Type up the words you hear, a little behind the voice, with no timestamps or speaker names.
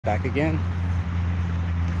Back again.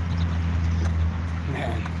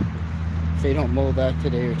 Man, if they don't mow that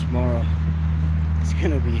today or tomorrow, it's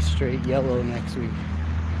gonna be straight yellow next week.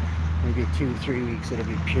 Maybe 2-3 weeks it'll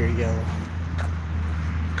be pure yellow.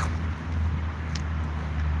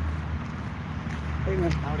 Hey man.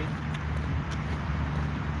 Howdy.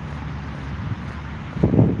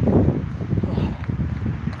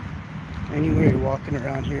 Anywhere you're walking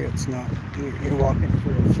around here, it's not, you're walking for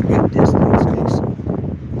a good distance. So,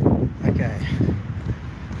 okay.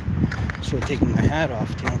 Should have taken my hat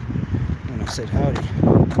off to him when I said howdy.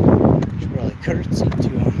 Should probably curtsy to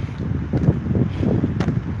him.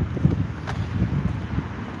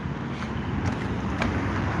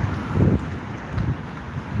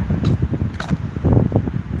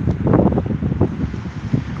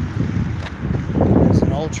 There's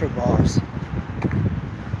an ultra boss.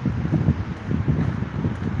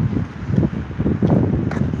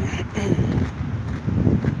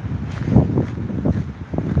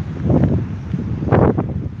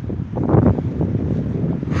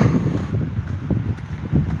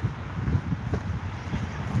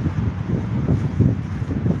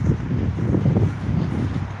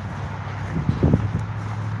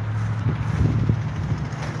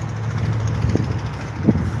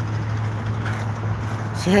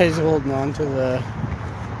 This guy's holding on to the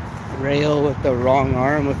rail with the wrong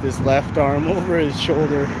arm, with his left arm over his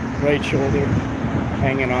shoulder, right shoulder,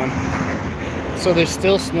 hanging on. So there's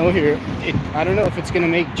still snow here. I don't know if it's going to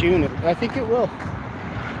make June. I think it will.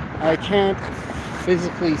 I can't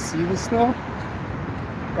physically see the snow.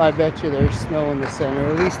 I bet you there's snow in the center,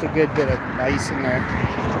 or at least a good bit of ice in there.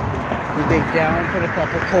 We dig down, put a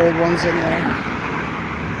couple cold ones in there.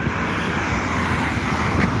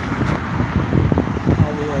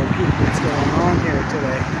 What's going on here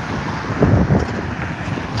today?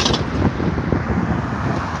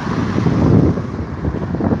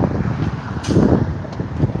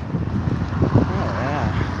 Oh yeah.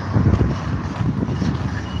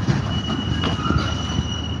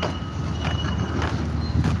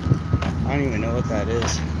 I don't even know what that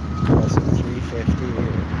is. That's a 350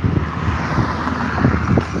 or...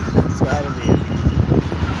 It's gotta be a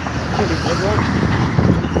pretty good one.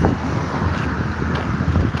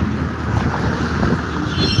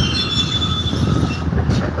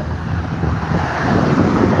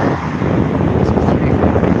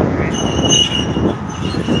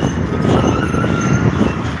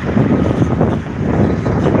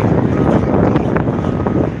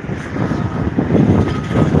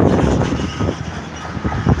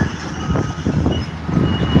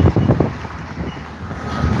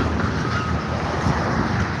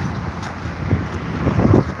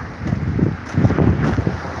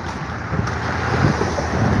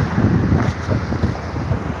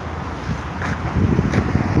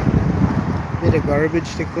 Bit of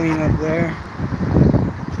garbage to clean up there,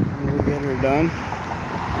 and we'll get her done.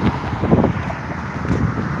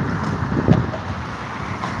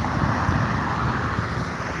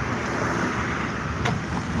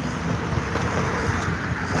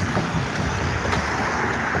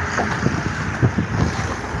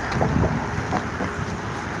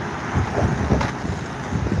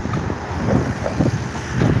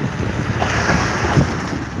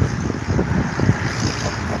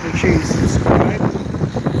 Make sure you subscribe,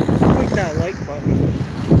 click that like button,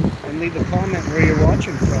 and leave a comment where you're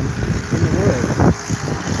watching from in the world.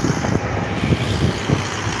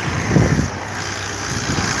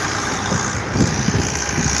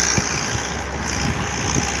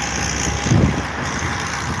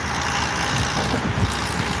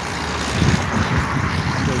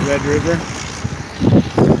 The Red River.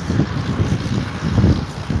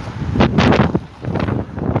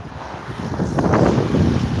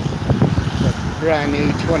 Brand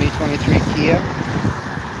new 2023 Kia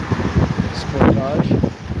Sportage,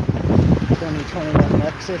 2021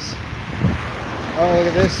 Lexus. Oh, look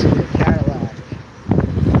at this Cadillac.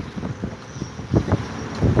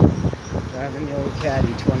 Driving the old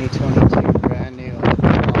Caddy, 2022, brand new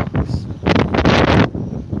box.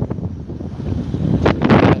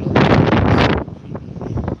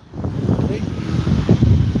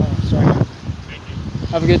 Oh, sorry.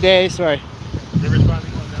 Have a good day. Sorry.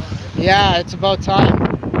 Yeah, it's about time.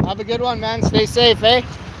 Have a good one, man. Stay safe, eh?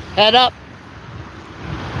 Head up.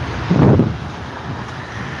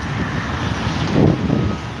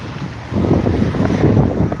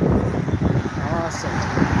 Awesome.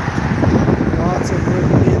 Lots of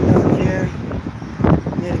river being done here.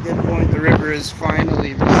 Made a good point. The river is fine.